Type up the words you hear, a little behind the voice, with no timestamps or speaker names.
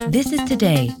This is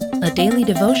Today, a daily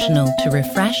devotional to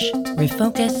refresh,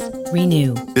 refocus,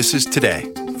 renew. This is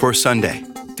Today for Sunday,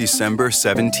 December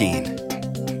 17.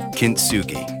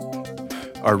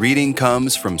 Kintsugi. Our reading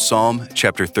comes from Psalm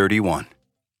chapter 31.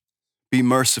 Be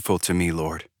merciful to me,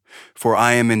 Lord, for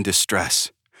I am in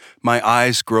distress. My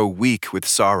eyes grow weak with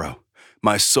sorrow,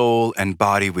 my soul and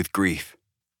body with grief.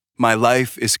 My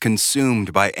life is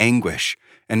consumed by anguish,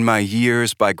 and my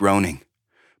years by groaning.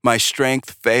 My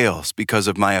strength fails because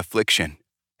of my affliction,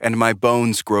 and my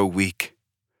bones grow weak.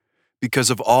 Because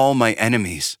of all my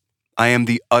enemies, I am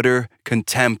the utter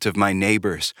contempt of my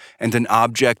neighbors and an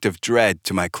object of dread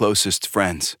to my closest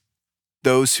friends.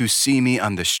 Those who see me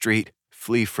on the street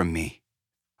flee from me.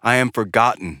 I am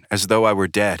forgotten as though I were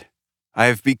dead. I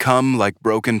have become like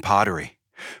broken pottery,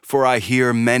 for I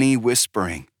hear many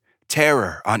whispering,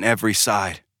 terror on every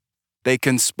side. They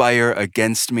conspire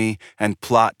against me and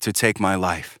plot to take my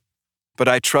life. But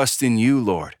I trust in you,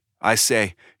 Lord. I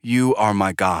say, you are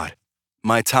my God.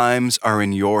 My times are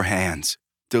in your hands.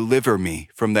 Deliver me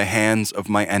from the hands of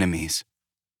my enemies,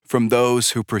 from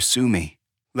those who pursue me.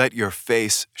 Let your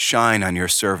face shine on your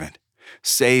servant.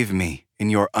 Save me in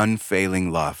your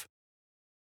unfailing love.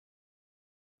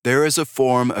 There is a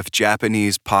form of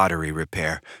Japanese pottery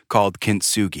repair called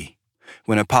Kintsugi.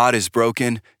 When a pot is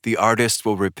broken, the artist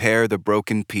will repair the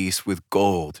broken piece with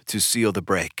gold to seal the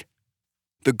break.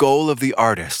 The goal of the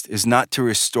artist is not to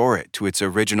restore it to its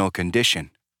original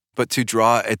condition, but to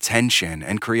draw attention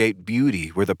and create beauty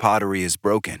where the pottery is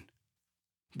broken.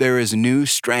 There is new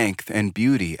strength and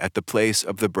beauty at the place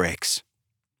of the breaks.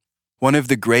 One of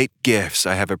the great gifts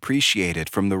I have appreciated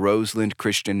from the Roseland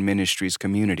Christian Ministries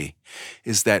community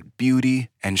is that beauty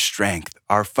and strength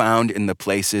are found in the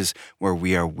places where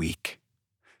we are weak.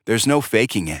 There's no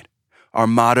faking it. Our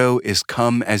motto is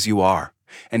come as you are,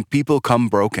 and people come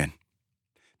broken.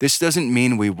 This doesn't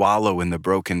mean we wallow in the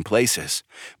broken places,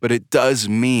 but it does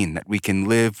mean that we can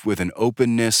live with an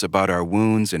openness about our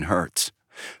wounds and hurts.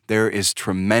 There is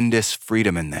tremendous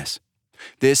freedom in this.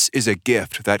 This is a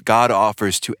gift that God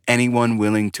offers to anyone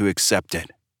willing to accept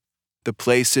it. The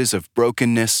places of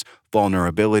brokenness,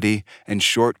 vulnerability, and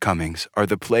shortcomings are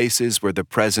the places where the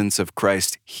presence of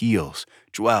Christ heals,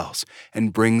 dwells,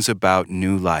 and brings about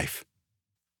new life.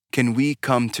 Can we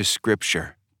come to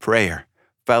Scripture, prayer,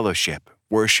 fellowship,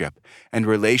 worship, and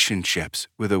relationships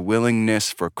with a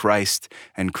willingness for Christ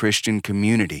and Christian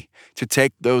community to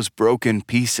take those broken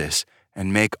pieces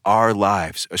and make our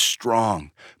lives a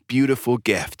strong, beautiful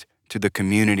gift to the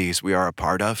communities we are a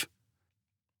part of?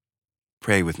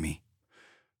 Pray with me.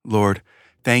 Lord,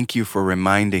 thank you for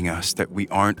reminding us that we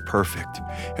aren't perfect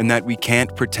and that we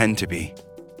can't pretend to be.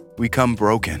 We come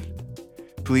broken.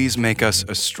 Please make us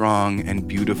a strong and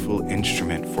beautiful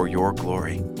instrument for your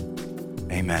glory.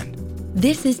 Amen.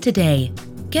 This is Today.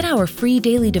 Get our free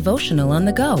daily devotional on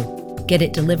the go. Get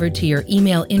it delivered to your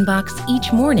email inbox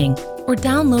each morning or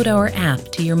download our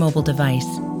app to your mobile device.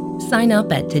 Sign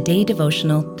up at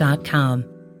todaydevotional.com.